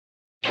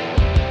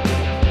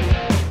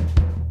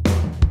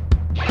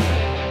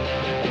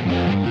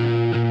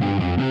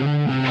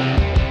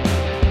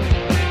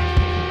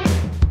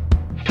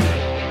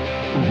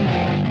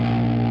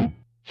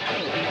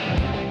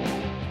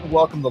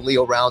welcome to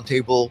Leo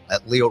Roundtable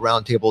at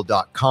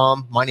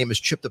leoroundtable.com. My name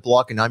is Chip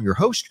DeBlock, and I'm your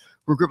host.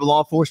 We're a group of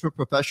law enforcement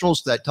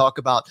professionals that talk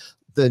about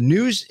the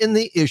news and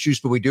the issues,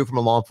 but we do it from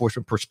a law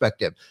enforcement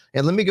perspective.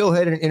 And let me go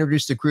ahead and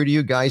introduce the crew to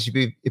you guys.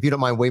 If you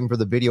don't mind waiting for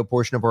the video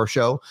portion of our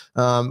show,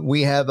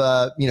 we have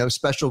a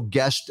special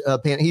guest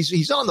panel.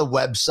 He's on the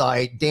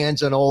website.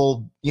 Dan's an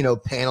old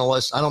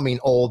panelist. I don't mean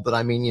old, but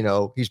I mean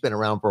he's been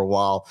around for a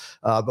while.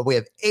 But we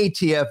have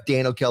ATF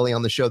Dan O'Kelly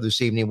on the show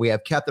this evening. We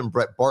have Captain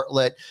Brett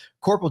Bartlett,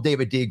 Corporal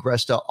David D.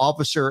 Gresta,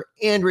 Officer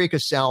Andrea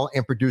Casal,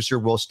 and producer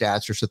Will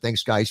Statzer. So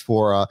thanks, guys,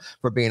 for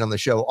being on the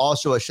show.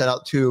 Also, a shout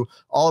out to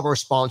all of our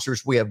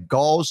sponsors. We have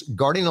Galls,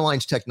 Guardian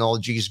Alliance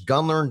Technologies,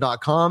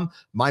 Gunlearn.com,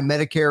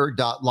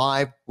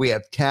 MyMedicare.live. We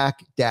have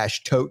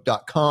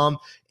tac-tote.com.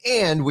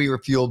 And we are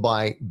fueled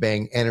by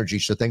Bang Energy.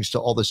 So thanks to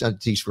all those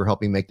entities for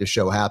helping make the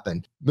show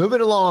happen.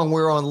 Moving along,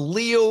 we're on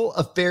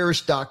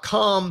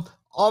leoaffairs.com.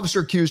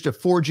 Officer accused of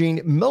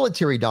forging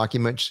military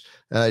documents,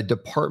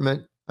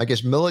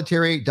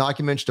 military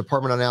documents,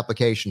 department on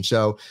application.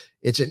 So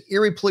it's an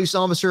Erie police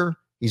officer.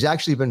 He's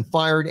actually been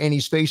fired and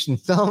he's facing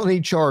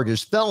felony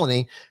charges.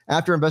 Felony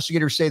after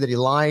investigators say that he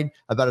lied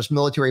about his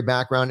military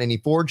background and he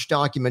forged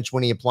documents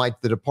when he applied to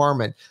the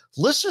department.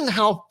 Listen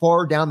how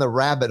far down the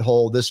rabbit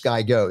hole this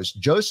guy goes.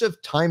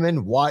 Joseph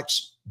Timon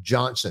Watts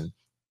Johnson.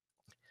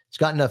 He's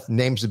got enough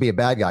names to be a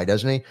bad guy,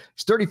 doesn't he?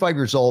 He's 35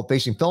 years old,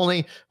 facing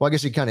felony. Well, I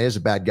guess he kind of is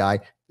a bad guy.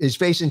 Is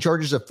facing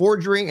charges of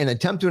forgery and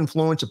attempt to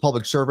influence a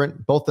public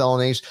servant, both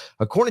felonies.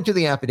 According to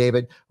the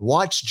affidavit,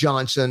 Watts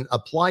Johnson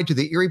applied to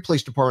the Erie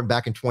Police Department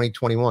back in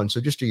 2021,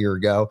 so just a year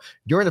ago.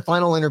 During the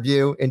final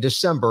interview in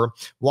December,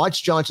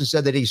 Watts Johnson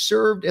said that he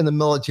served in the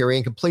military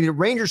and completed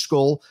Ranger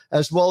School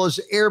as well as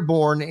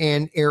airborne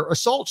and air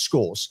assault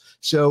schools.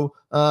 So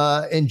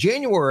in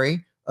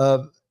January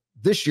of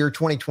this year,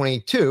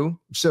 2022,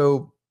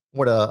 so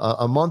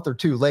a month or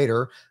two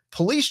later,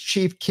 Police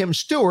Chief Kim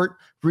Stewart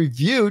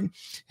reviewed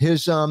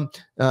his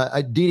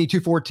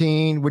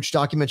DD-214, which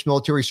documents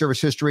military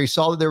service history,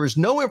 saw that there was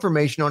no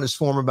information on his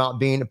form about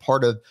being a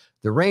part of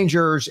the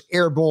Rangers,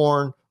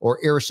 Airborne, or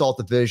Air Assault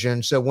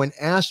Division. So when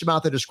asked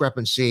about the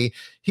discrepancy,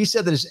 he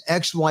said that his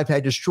ex-wife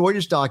had destroyed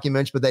his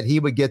documents, but that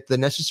he would get the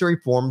necessary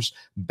forms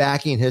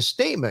backing his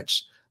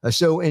statements.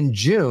 So in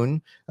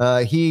June,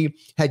 he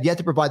had yet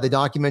to provide the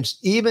documents,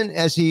 even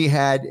as he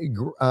had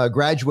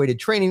graduated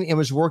training and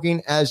was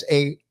working as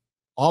a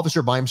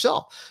officer by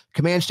himself.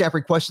 Command staff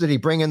requested that he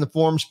bring in the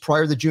forms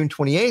prior to June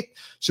 28th.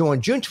 So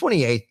on June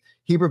 28th,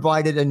 he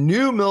provided a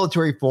new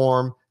military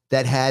form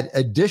that had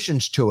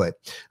additions to it.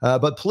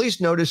 But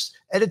police noticed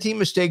editing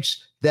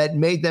mistakes that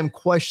made them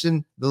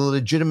question the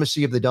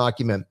legitimacy of the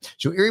document.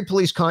 So Erie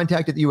Police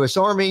contacted the U.S.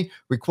 Army,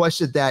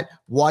 requested that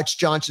Watts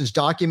Johnson's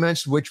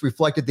documents, which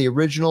reflected the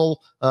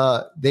original,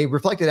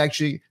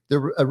 the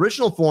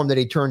original form that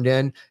he turned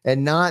in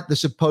and not the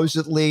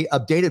supposedly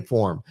updated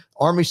form.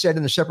 Army said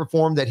in a separate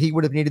form that he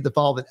would have needed to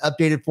file an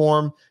updated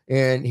form,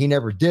 and he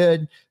never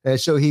did.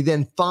 So he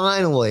then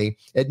finally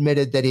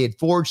admitted that he had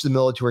forged the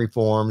military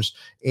forms,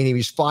 and he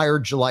was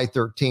fired July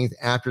 13th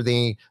after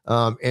the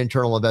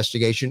internal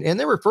investigation. And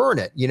they're referring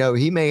it.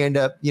 He may end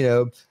up,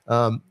 going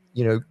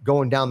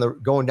down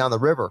the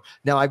river.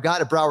 Now I've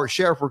got a Broward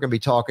sheriff we're going to be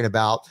talking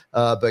about,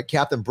 but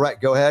Captain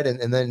Brett, go ahead,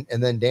 and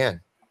then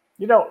Dan.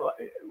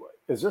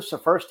 Is this the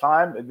first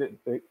time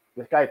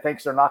this guy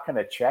thinks they're not going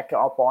to check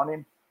up on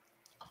him?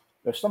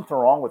 There's something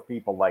wrong with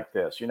people like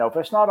this. If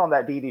it's not on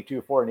that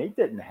DD-214, it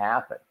didn't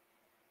happen.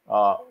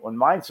 When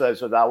mine says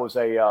that I was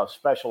a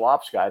special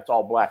ops guy, it's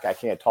all black. I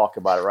can't talk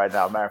about it right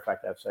now. Matter of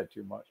fact, I've said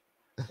too much.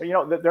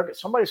 But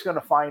somebody's going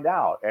to find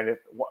out, and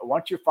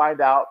once they find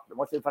out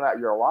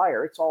you're a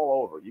liar, it's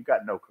all over. You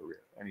got no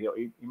career, and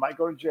you might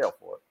go to jail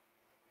for it.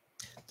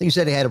 I think he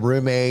said he had a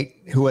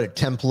roommate who had a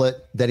template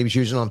that he was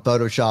using on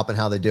Photoshop and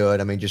how they do it.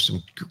 I mean, just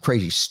some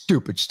crazy,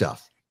 stupid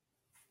stuff.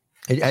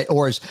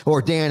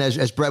 Or Dan,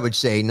 as Brett would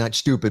say, not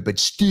stupid, but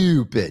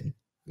stupid.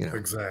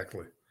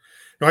 Exactly.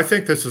 No, I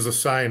think this is a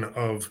sign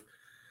of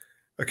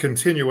a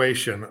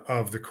continuation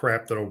of the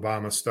crap that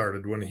Obama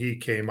started when he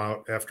came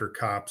out after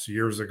cops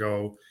years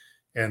ago,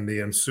 and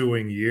the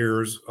ensuing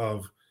years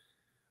of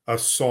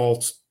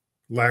assaults,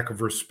 lack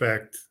of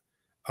respect,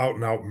 out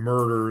and out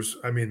murders.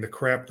 I mean, the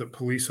crap that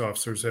police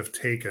officers have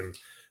taken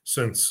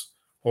since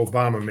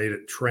Obama made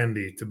it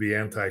trendy to be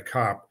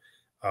anti-cop.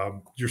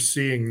 You're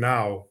seeing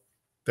now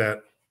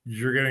that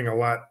you're getting a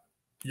lot,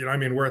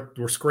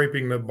 we're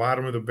scraping the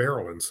bottom of the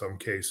barrel in some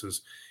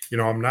cases.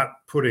 I'm not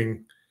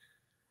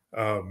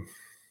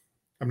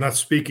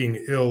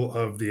speaking ill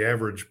of the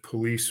average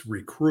police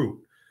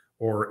recruit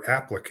or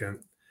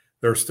applicant.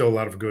 There are still a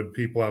lot of good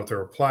people out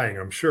there applying,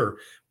 I'm sure.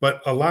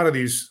 But a lot of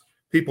these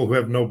people who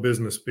have no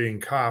business being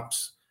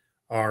cops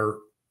are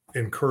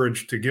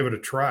encouraged to give it a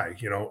try.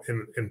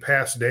 In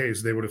past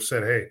days, they would have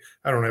said, hey,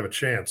 I don't have a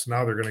chance.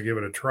 Now they're going to give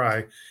it a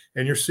try.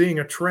 And you're seeing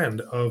a trend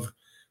of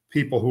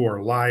people who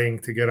are lying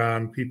to get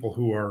on, people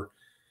who are,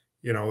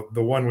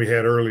 the one we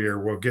had earlier,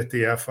 will get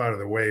the F out of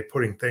the way,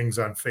 putting things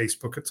on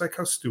Facebook. It's like,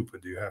 how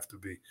stupid do you have to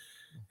be?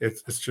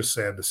 It's just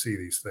sad to see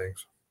these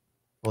things.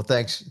 Well,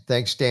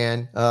 thanks,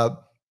 Dan.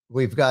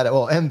 We've got,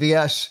 well,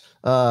 MVS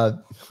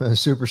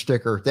super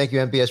sticker. Thank you,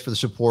 MVS, for the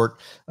support.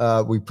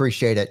 We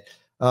appreciate it.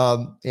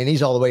 And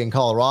he's all the way in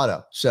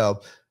Colorado.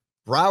 So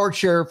Broward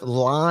Sheriff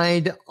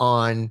lied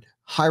on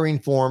hiring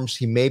forms.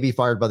 He may be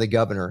fired by the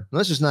governor. Now,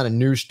 this is not a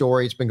news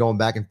story. It's been going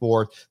back and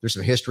forth. There's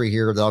some history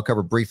here that I'll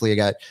cover briefly. I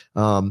got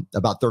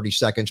about 30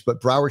 seconds.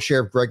 But Broward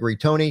Sheriff Gregory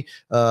Toney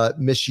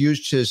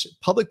misused his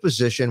public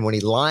position when he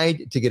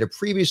lied to get a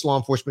previous law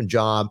enforcement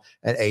job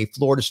at a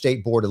Florida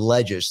State Board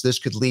alleges. This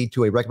could lead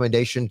to a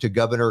recommendation to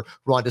Governor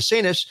Ron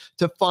DeSantis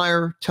to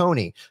fire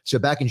Toney. So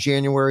back in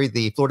January,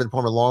 the Florida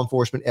Department of Law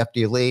Enforcement,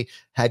 FDLE,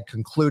 had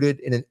concluded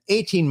in an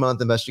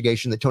 18-month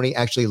investigation that Toney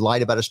actually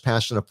lied about his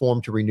past on a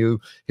form to renew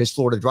his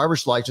Florida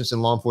driver's license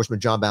and law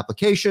enforcement job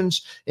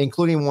applications,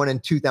 including one in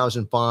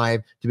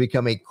 2005 to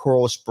become a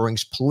Coral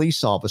Springs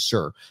police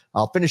officer.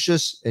 I'll finish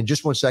this in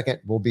just 1 second.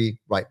 We'll be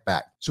right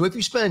back. So if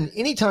you spend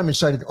any time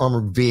inside an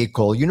armored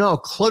vehicle, you know how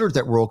cluttered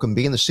that world can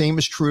be, and the same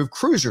is true of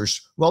cruisers.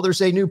 Well,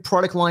 there's a new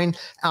product line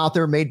out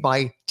there made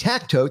by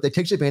Tactote that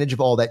takes advantage of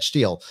all that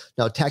steel.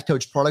 Now,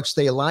 Tactote's products,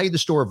 they allow you to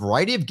store a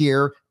variety of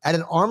gear at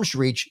an arm's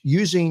reach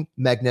using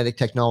magnetic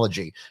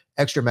technology.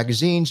 Extra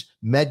magazines,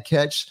 med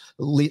kits,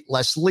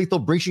 less lethal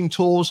breaching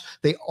tools,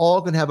 they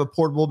all can have a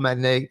portable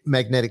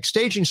magnetic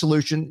staging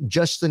solution,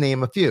 just to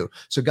name a few.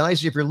 So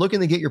guys, if you're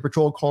looking to get your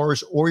patrol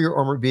cars or your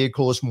armored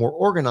vehicles more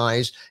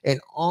organized and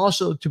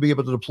also to be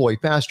able to deploy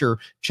faster,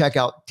 check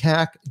out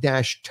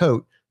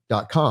tac-tote.com.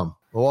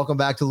 Well, welcome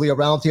back to the Leo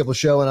Roundtable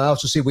Show. And I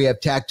also see we have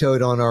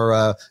Tactote on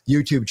our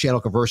YouTube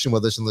channel conversing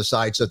with us on the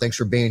side. So thanks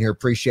for being here.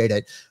 Appreciate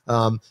it.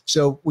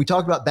 So we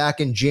talked about back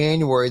in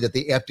January that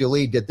the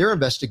FDLE did their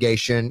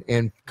investigation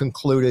and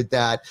concluded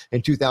that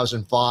in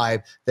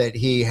 2005 that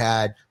he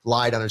had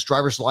lied on his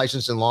driver's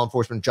license and law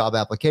enforcement job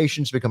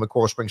applications to become a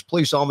Coral Springs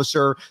police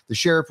officer. The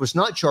sheriff was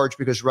not charged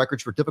because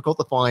records were difficult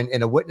to find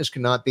and a witness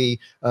could not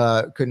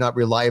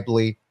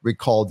reliably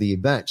recall the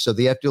event. So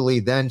the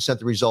FDLE then sent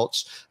the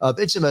results of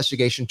its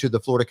investigation to the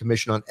Florida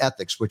Commission on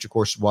Ethics, which of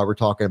course is why we're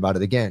talking about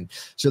it again.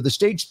 So the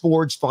state's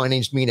board's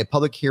findings mean a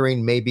public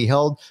hearing may be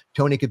held.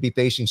 Toney could be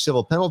facing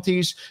civil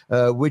penalties,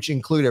 which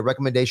include a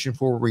recommendation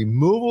for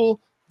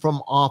removal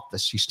from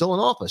office. He's still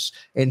in office,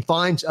 and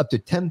fines up to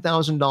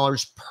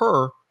 $10,000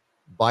 per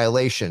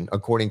violation,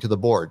 according to the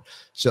board.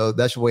 So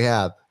that's what we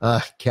have.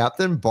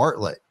 Captain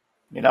Bartlett.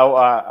 You know,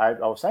 I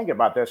was thinking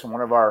about this, and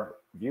one of our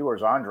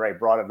viewers, Andre,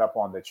 brought it up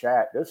on the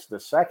chat. This is the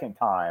second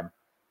time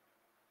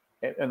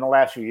in the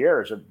last few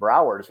years that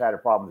Broward has had a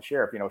problem with the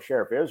sheriff. You know,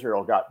 Sheriff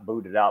Israel got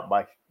booted out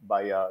by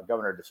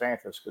Governor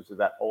DeSantis because of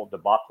that whole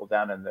debacle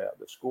down in the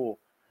school.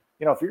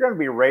 You know, if you're going to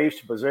be raised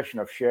to a position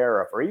of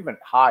sheriff or even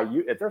high,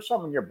 if there's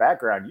something in your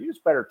background, you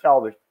just better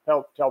tell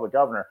the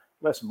governor,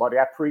 listen, buddy,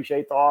 I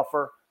appreciate the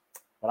offer,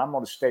 but I'm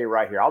going to stay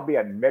right here. I'll be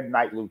a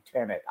midnight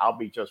lieutenant. I'll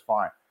be just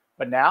fine.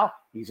 But now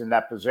he's in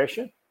that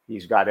position.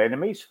 He's got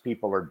enemies.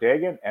 People are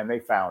digging, and they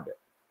found it.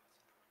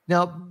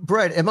 Now,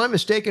 Brett, am I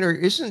mistaken, or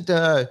isn't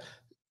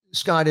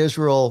Scott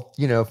Israel,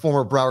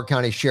 former Broward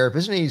County sheriff,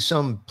 isn't he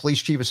some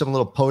police chief of some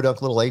little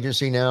podunk little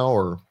agency now?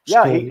 Or he's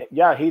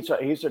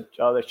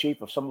the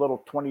chief of some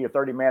little 20 or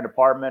 30 man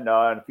department.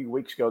 And a few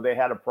weeks ago, they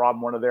had a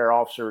problem. One of their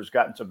officers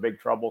got in some big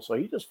trouble. So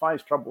he just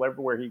finds trouble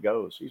everywhere he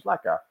goes. He's like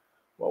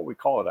we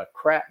call it a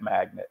crap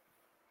magnet.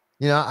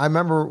 I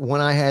remember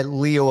when I had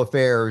Leo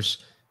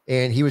Affairs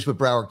and he was with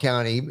Broward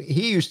County,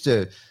 he used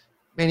to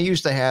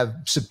have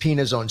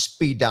subpoenas on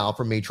speed dial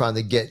for me trying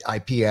to get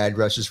IP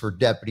addresses for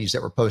deputies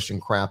that were posting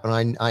crap.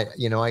 And I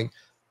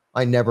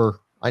never,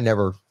 I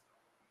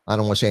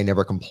don't want to say I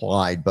never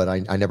complied, but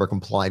I never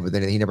complied with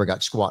anything. He never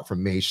got squat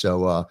from me.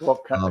 So,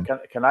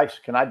 can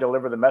I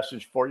deliver the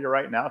message for you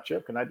right now,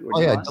 Chip? Can I do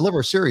it?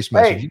 Deliver a serious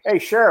message. Hey,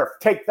 Sheriff,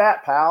 take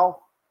that,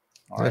 pal.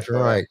 That's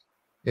right.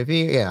 If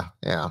he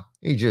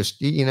just,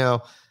 and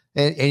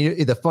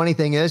the funny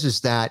thing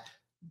is that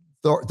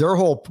their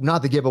whole,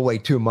 not to give away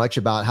too much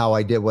about how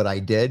I did what I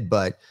did,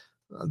 but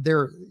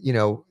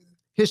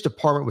his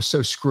department was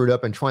so screwed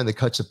up in trying to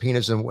cut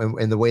subpoenas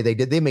and the way they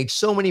did. They made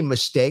so many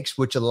mistakes,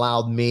 which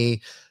allowed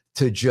me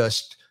to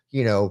just,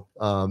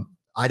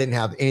 I didn't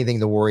have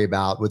anything to worry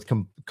about with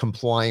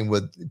complying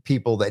with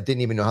people that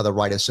didn't even know how to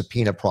write a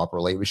subpoena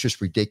properly. It was just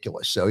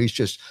ridiculous. So he's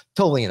just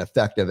totally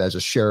ineffective as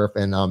a sheriff.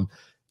 And,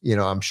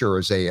 I'm sure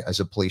as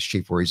a police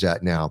chief where he's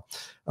at now.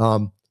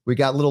 We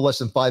got a little less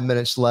than 5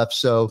 minutes left,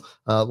 so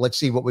let's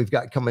see what we've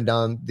got coming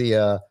down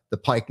the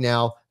pike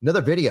now.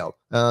 Another video.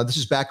 This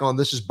is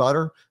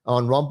Butter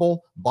on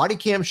Rumble. Body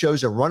cam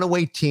shows a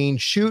runaway teen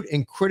shoot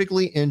and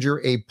critically injure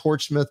a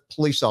Portsmouth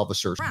police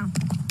officer. Wow.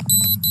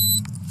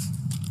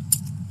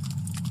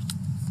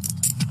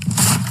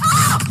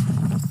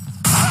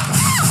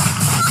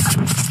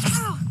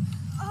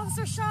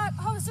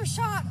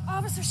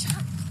 Officer shot.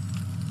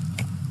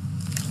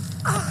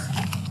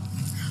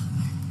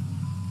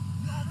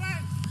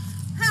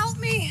 Help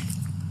me.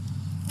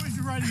 Where's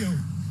your radio?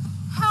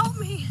 Help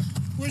me.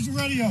 Where's your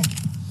radio?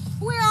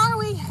 Where are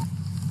we?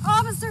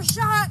 Officer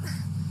shot.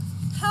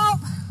 Help.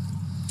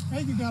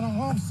 Hey, you got an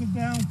officer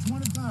down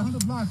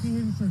 2,500 blocks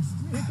in the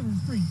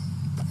street.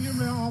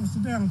 Female officer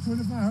down on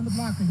 2500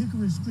 block of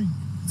Hickory Street.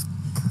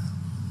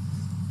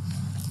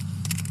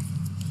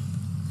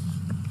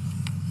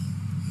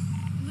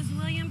 It was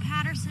William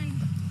Patterson,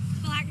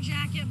 black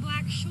jacket,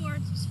 black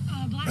shorts,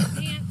 black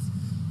pants.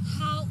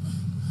 Help.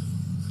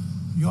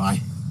 You all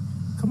right?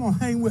 Come on,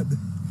 hang with me.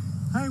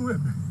 Hang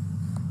with me.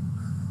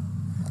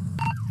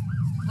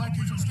 Black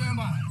teacher, stand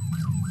by.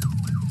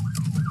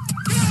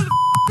 Get on the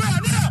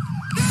ground now!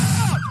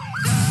 Down!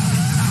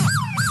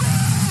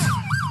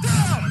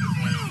 Down!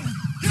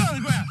 Get on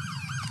the ground!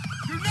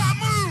 Do not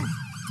move!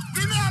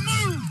 Do not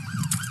move!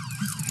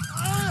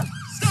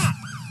 Stop!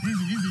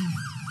 Easy, easy.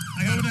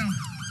 I got it down.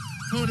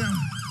 Slow down.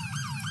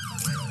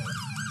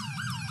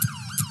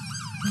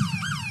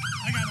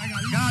 I got it.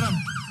 Got him.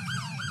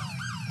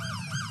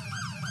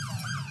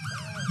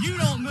 You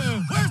don't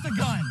move. Where's the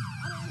gun?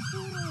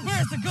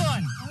 Where's the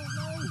gun?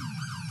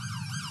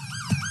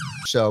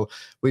 So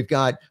we've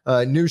got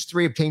News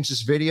 3 obtains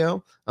this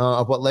video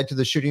of what led to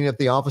the shooting of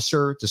the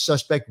officer. The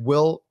suspect,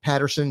 Will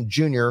Patterson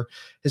Jr.,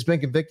 has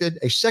been convicted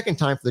a second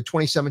time for the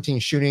 2017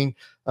 shooting.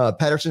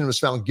 Patterson was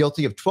found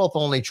guilty of 12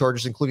 felony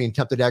charges, including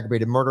attempted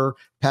aggravated murder.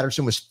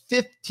 Patterson was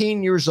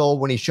 15 years old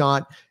when he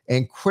shot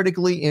and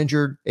critically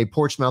injured a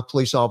Portsmouth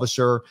police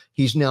officer.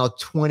 He's now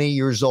 20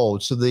 years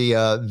old. So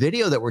the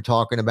video that we're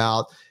talking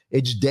about,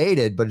 it's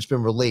dated, but it's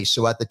been released.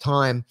 So at the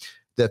time,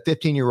 the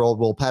 15-year-old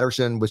Will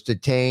Patterson was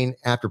detained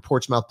after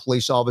Portsmouth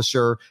police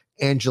officer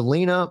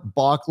Angelina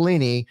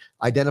Boccolini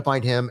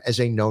identified him as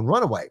a known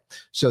runaway.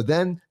 So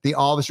then the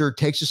officer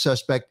takes the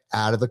suspect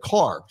out of the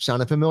car.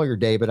 Sounded familiar,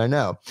 David, I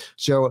know.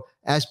 So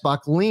as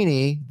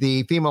Boccolini,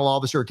 the female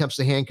officer, attempts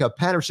to handcuff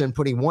Patterson,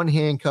 putting one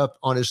handcuff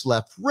on his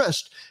left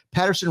wrist,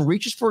 Patterson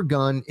reaches for a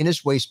gun in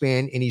his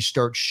waistband and he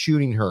starts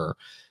shooting her.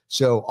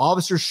 So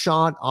officer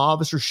shot,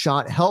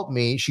 help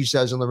me, she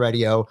says on the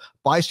radio.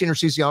 Bystander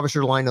sees the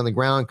officer lying on the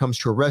ground, comes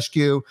to her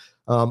rescue.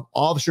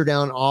 Officer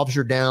down,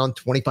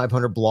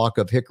 2500 block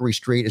of Hickory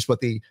Street is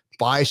what the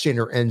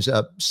bystander ends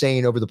up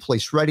saying over the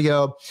police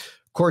radio.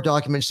 Court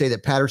documents say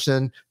that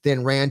Patterson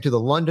then ran to the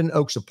London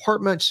Oaks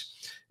apartments,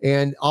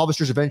 and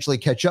officers eventually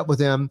catch up with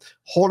him,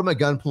 hold him at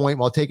gunpoint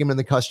while taking him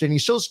into custody. And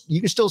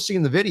you can still see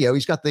in the video,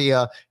 he's got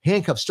the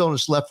handcuff still on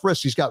his left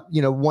wrist. He's got,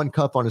 one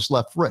cuff on his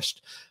left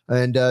wrist.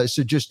 And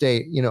so just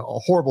a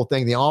horrible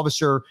thing. The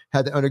officer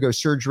had to undergo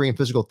surgery and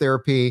physical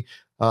therapy.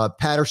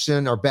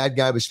 Patterson, our bad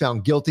guy, was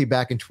found guilty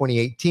back in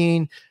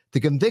 2018. The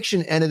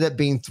conviction ended up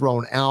being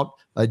thrown out.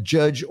 A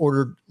judge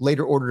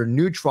later ordered a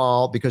new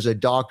trial because a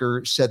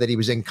doctor said that he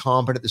was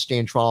incompetent to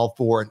stand trial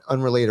for an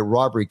unrelated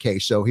robbery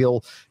case. So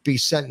he'll be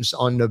sentenced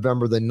on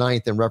November the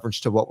 9th in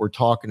reference to what we're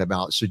talking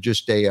about. So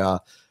just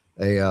a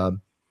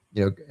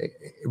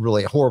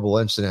really horrible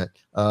incident.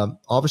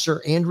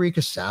 Officer Andrea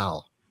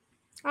Casal.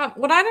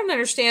 What I don't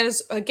understand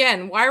is,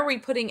 again, why are we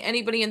putting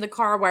anybody in the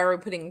car? Why are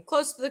we putting them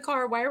close to the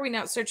car? Why are we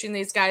not searching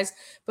these guys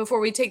before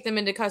we take them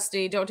into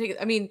custody? Search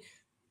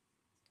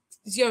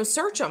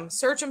them.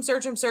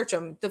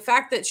 The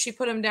fact that she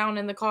put him down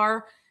in the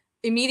car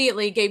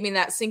immediately gave me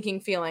that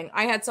sinking feeling.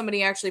 I had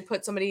somebody actually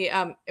put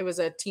it was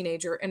a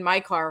teenager in my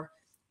car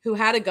who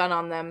had a gun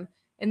on them,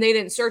 and they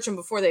didn't search him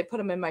before they put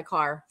him in my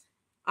car.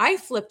 I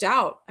flipped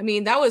out.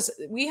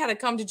 We had to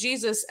come to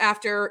Jesus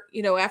after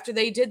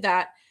they did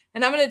that.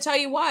 And I'm going to tell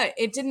you what,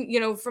 it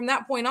didn't, from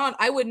that point on,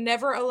 I would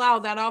never allow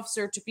that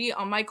officer to be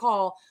on my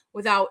call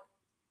without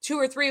 2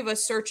 or 3 of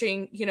us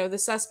searching, the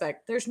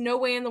suspect. There's no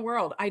way in the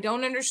world. I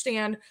don't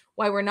understand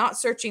why we're not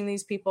searching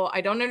these people.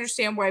 I don't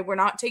understand why we're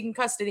not taking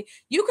custody.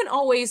 We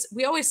always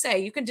say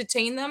you can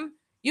detain them.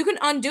 You can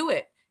undo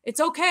it. It's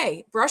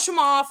okay. Brush them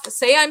off.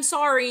 Say, I'm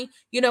sorry.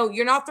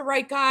 You're not the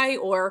right guy,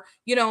 or,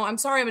 I'm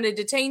sorry. I'm going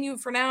to detain you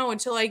for now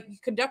until I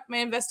conduct my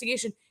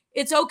investigation.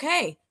 It's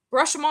okay.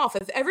 Brush them off.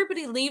 If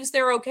everybody leaves,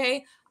 they're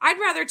okay. I'd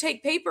rather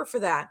take paper for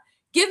that.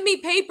 Give me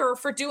paper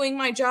for doing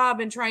my job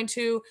and trying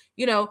to,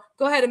 go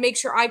ahead and make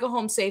sure I go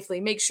home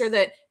safely. Make sure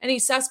that any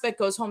suspect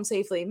goes home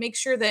safely. Make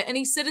sure that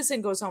any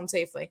citizen goes home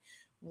safely.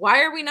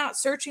 Why are we not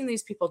searching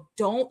these people?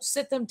 Don't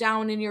sit them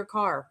down in your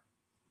car.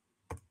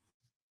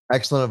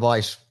 Excellent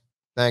advice.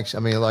 Thanks.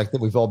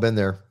 We've all been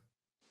there.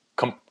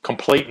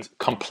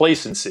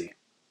 Complacency.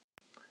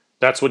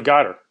 That's what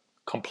got her.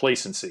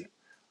 Complacency.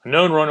 A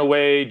known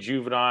runaway,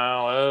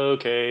 juvenile.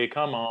 Okay,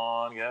 come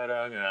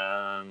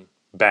on.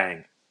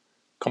 Bang.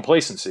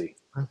 Complacency.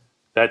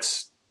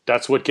 That's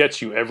what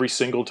gets you every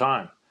single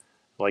time.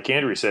 Like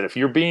Andrea said, if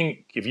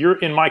you're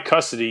in my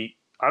custody,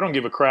 I don't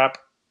give a crap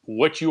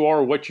what you are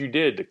or what you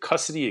did. The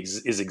custody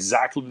is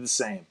exactly the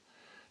same.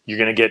 You're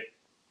going to get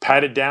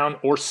patted down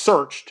or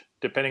searched,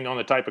 depending on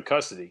the type of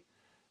custody.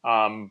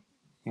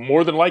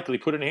 More than likely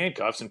put in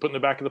handcuffs and put in the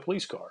back of the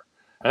police car.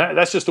 And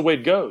that's just the way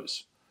it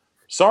goes.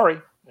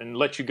 Sorry, and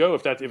let you go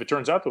if it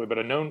turns out that way.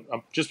 But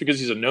just because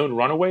he's a known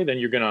runaway, then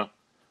you're going to,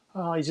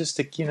 he's just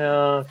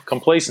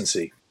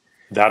complacency.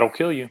 That'll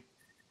kill you.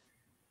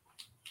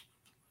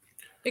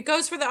 It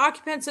goes for the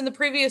occupants in the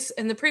previous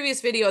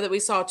video that we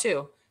saw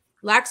too.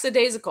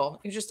 Lackadaisical.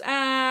 You're just,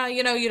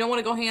 you don't want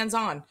to go hands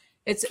on.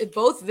 It's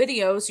both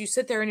videos. You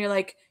sit there and you're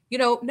like,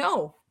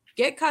 no,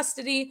 get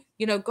custody,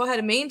 go ahead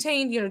and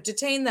maintain,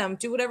 detain them,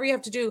 do whatever you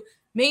have to do,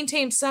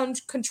 maintain some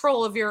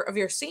control of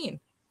your scene.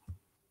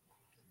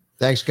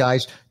 Thanks,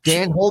 guys.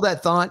 Dan, hold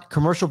that thought.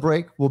 Commercial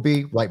break. We'll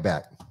be right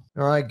back.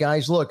 All right,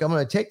 guys, look, I'm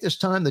going to take this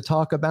time to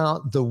talk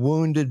about the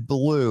Wounded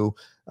Blue.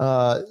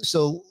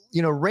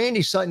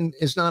 Randy Sutton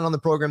is not on the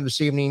program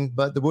this evening,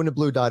 but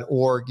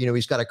thewoundedblue.org,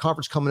 he's got a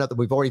conference coming up that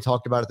we've already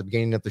talked about at the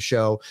beginning of the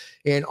show.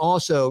 And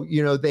also,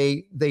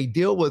 they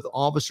deal with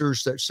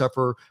officers that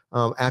suffer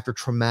after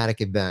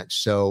traumatic events.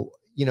 So,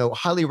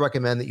 highly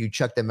recommend that you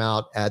check them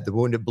out at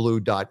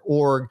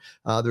thewoundedblue.org.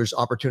 There's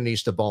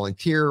opportunities to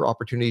volunteer,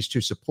 opportunities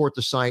to support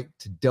the site,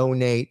 to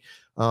donate.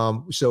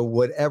 So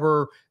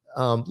whatever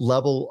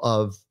level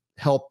of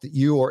help that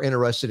you are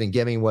interested in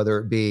giving, whether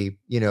it be,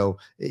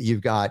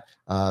 you've got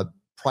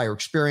prior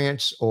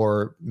experience,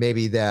 or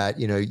maybe that,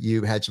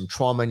 you had some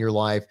trauma in your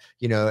life,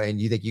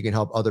 and you think you can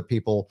help other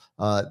people,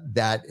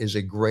 that is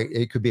it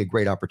could be a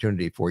great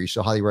opportunity for you.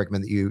 So highly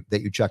recommend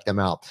that you check them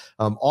out.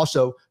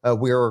 Also,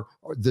 we're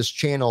this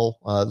channel,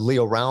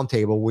 Leo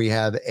Roundtable, we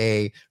have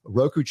a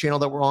Roku channel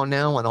that we're on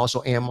now, and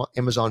also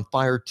Amazon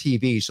Fire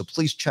TV. So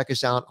please check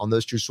us out on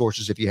those two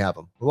sources if you have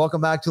them.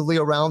 Welcome back to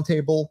Leo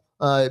Roundtable.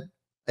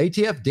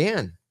 ATF,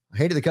 Dan, I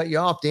hated to cut you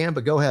off, Dan,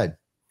 but go ahead.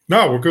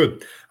 No, we're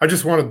good. I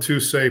just wanted to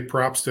say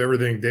props to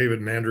everything David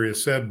and Andrea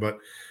said, but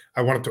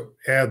I wanted to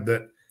add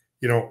that,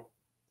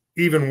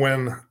 even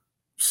when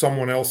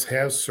someone else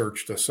has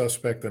searched a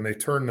suspect and they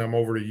turn them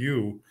over to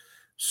you,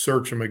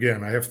 search them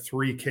again. I have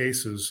 3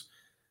 cases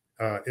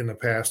in the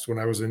past when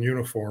I was in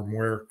uniform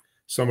where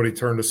somebody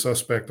turned a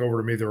suspect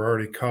over to me. They're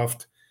already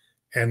cuffed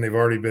and they've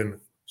already been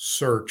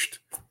searched.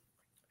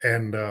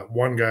 And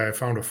one guy, I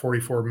found a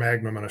 .44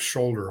 Magnum in a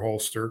shoulder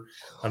holster.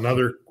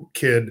 Another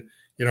kid,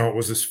 it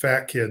was this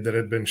fat kid that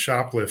had been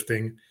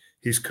shoplifting.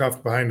 He's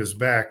cuffed behind his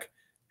back.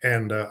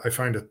 And I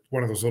find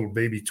one of those little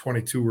baby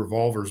 .22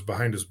 revolvers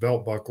behind his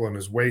belt buckle and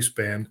his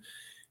waistband.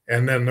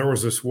 And then there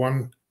was this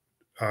one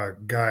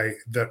guy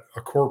that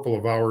a corporal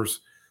of ours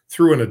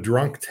threw in a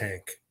drunk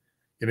tank.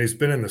 And he's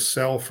been in the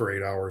cell for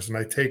 8 hours. And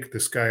I take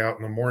this guy out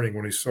in the morning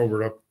when he's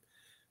sobered up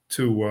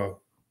to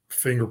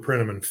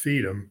fingerprint him and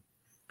feed him.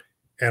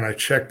 And I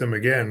checked him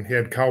again. He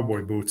had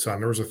cowboy boots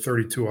on. There was a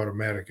 .32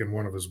 automatic in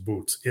one of his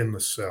boots in the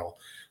cell.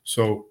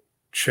 So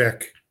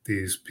check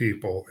these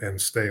people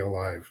and stay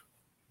alive.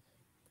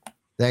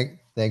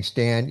 Thanks,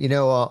 Dan.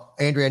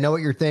 Andrea, I know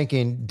what you're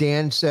thinking.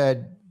 Dan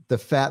said the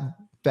fat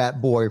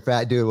boy,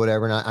 fat dude,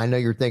 whatever. And I know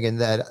you're thinking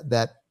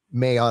that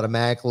may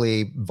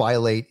automatically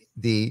violate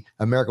the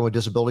American with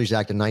Disabilities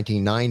Act of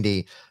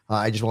 1990.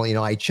 I just want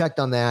I checked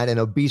on that, and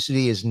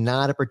obesity is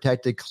not a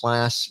protected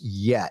class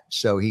yet.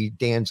 So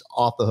Dan's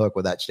off the hook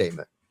with that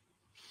statement.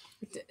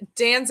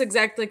 Dan's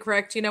exactly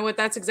correct. You know what?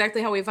 That's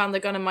exactly how we found the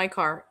gun in my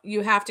car.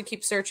 You have to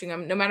keep searching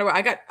them no matter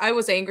what. I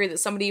was angry that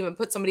somebody even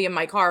put somebody in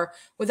my car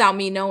without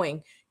me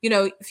knowing.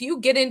 If you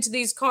get into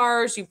these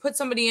cars, you put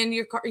somebody in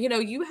your car,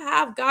 you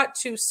have got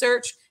to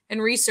search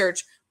and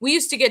research. We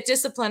used to get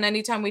disciplined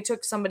anytime we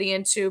took somebody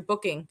into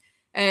booking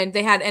and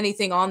they had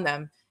anything on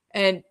them.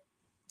 And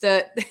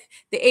the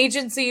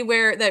agency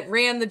that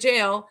ran the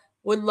jail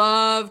would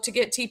love to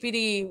get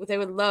TPD. They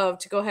would love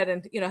to go ahead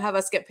and, have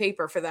us get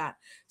paper for that.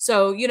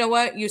 So you know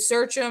what? You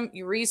search them,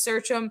 you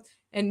research them,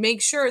 and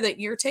make sure that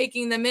you're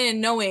taking them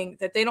in knowing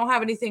that they don't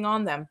have anything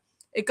on them.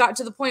 It got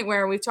to the point where,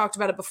 and we've talked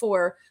about it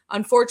before,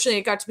 unfortunately,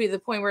 it got to be the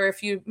point where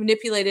if you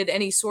manipulated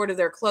any sort of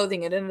their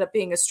clothing, it ended up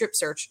being a strip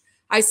search.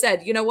 I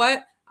said, you know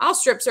what? I'll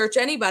strip search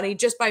anybody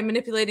just by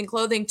manipulating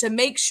clothing to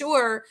make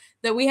sure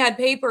that we had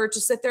paper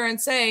to sit there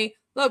and say,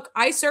 look,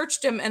 I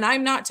searched him and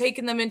I'm not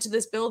taking them into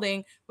this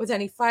building with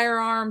any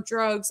firearm,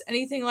 drugs,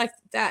 anything like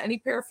that, any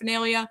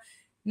paraphernalia,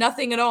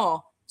 nothing at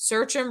all.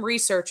 Search them,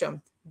 research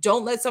them.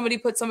 Don't let somebody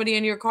put somebody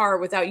in your car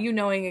without you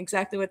knowing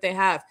exactly what they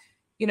have.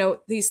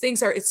 These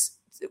things it's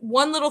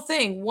one little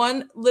thing,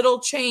 one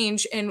little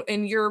change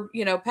in your,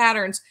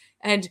 patterns.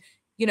 And,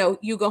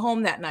 you go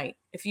home that night.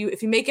 If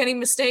you make any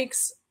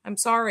mistakes, I'm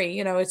sorry,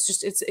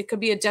 it could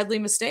be a deadly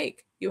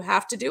mistake. You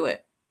have to do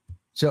it.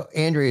 So,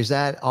 Andrea, is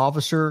that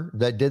officer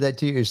that did that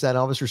to you, is that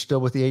officer still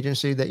with the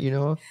agency that you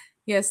know of?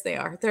 Yes, they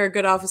are. They're a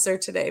good officer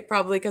today,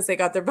 probably because they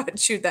got their butt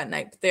chewed that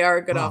night. But they are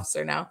a good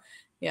officer now.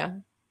 Yeah.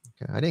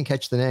 Okay. I didn't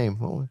catch the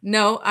name.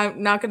 No,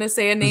 I'm not going to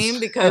say a name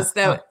because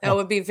that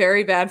would be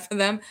very bad for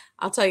them.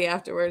 I'll tell you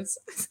afterwards.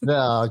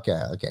 No,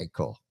 okay,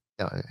 cool.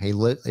 Hey,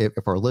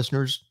 if our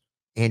listeners,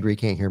 Andrea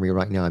can't hear me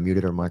right now. I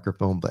muted her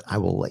microphone, but I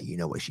will let you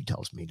know what she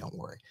tells me. Don't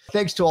worry.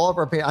 Thanks to all of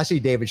our panelists. I see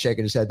David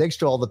shaking his head. Thanks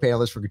to all the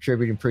panelists for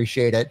contributing.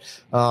 Appreciate it.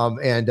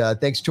 And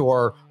thanks to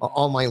our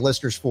online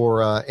listeners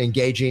for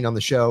engaging on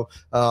the show.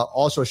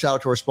 Also, a shout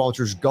out to our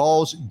sponsors,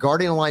 Galls,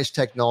 Guardian Alliance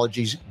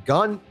Technologies,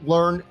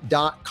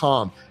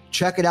 gunlearn.com.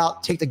 Check it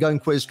out. Take the gun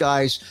quiz,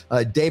 guys.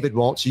 David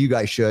won't, so you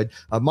guys should.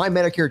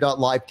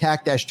 MyMedicare.live,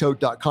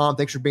 tac-tote.com.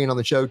 Thanks for being on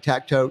the show,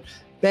 Tac Tote.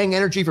 Bang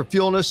Energy for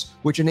fueling us,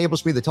 which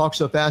enables me to talk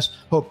so fast.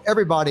 Hope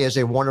everybody has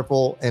a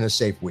wonderful and a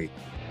safe week.